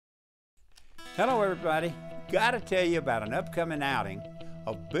Hello everybody, gotta tell you about an upcoming outing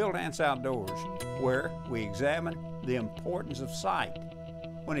of Bill Dance Outdoors where we examine the importance of sight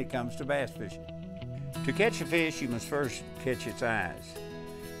when it comes to bass fishing. To catch a fish, you must first catch its eyes.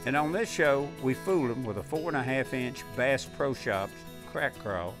 And on this show, we fool them with a 4.5-inch Bass Pro Shops crack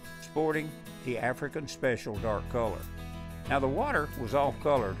crawl sporting the African Special dark color. Now the water was off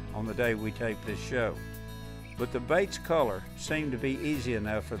colored on the day we taped this show, but the bait's color seemed to be easy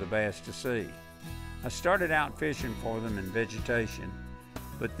enough for the bass to see. I started out fishing for them in vegetation,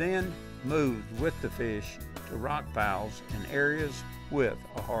 but then moved with the fish to rock piles in areas with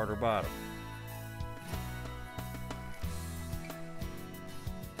a harder bottom.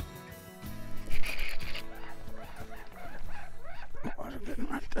 Oh, there's a good one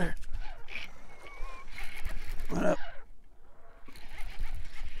right there. What up?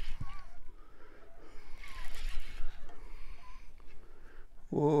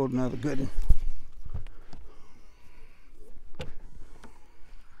 Whoa, another good one.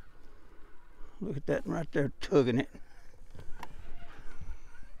 Look at that one right there, tugging it.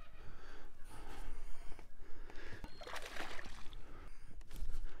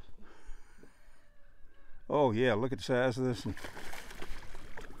 Oh yeah, look at the size of this one.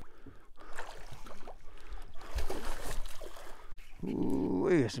 Ooh,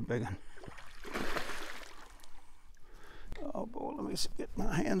 it's a big one. Oh boy, let me get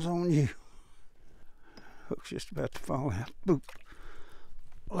my hands on you. Hook's just about to fall out. Boop.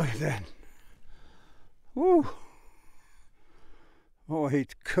 Look at that. Woo! Oh, he's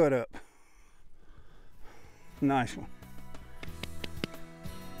cut up. Nice one.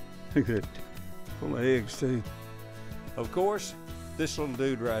 Look at it. Full of eggs too. Of course, this little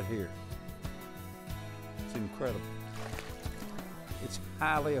dude right here. It's incredible. It's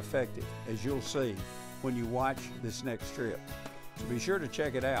highly effective, as you'll see when you watch this next trip. So be sure to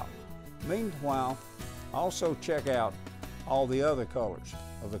check it out. Meanwhile, also check out all the other colors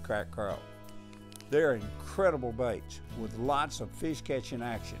of the crack crawl. They're incredible baits with lots of fish catching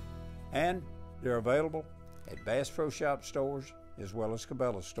action, and they're available at Bass Pro Shop stores as well as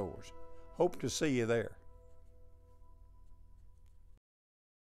Cabela stores. Hope to see you there.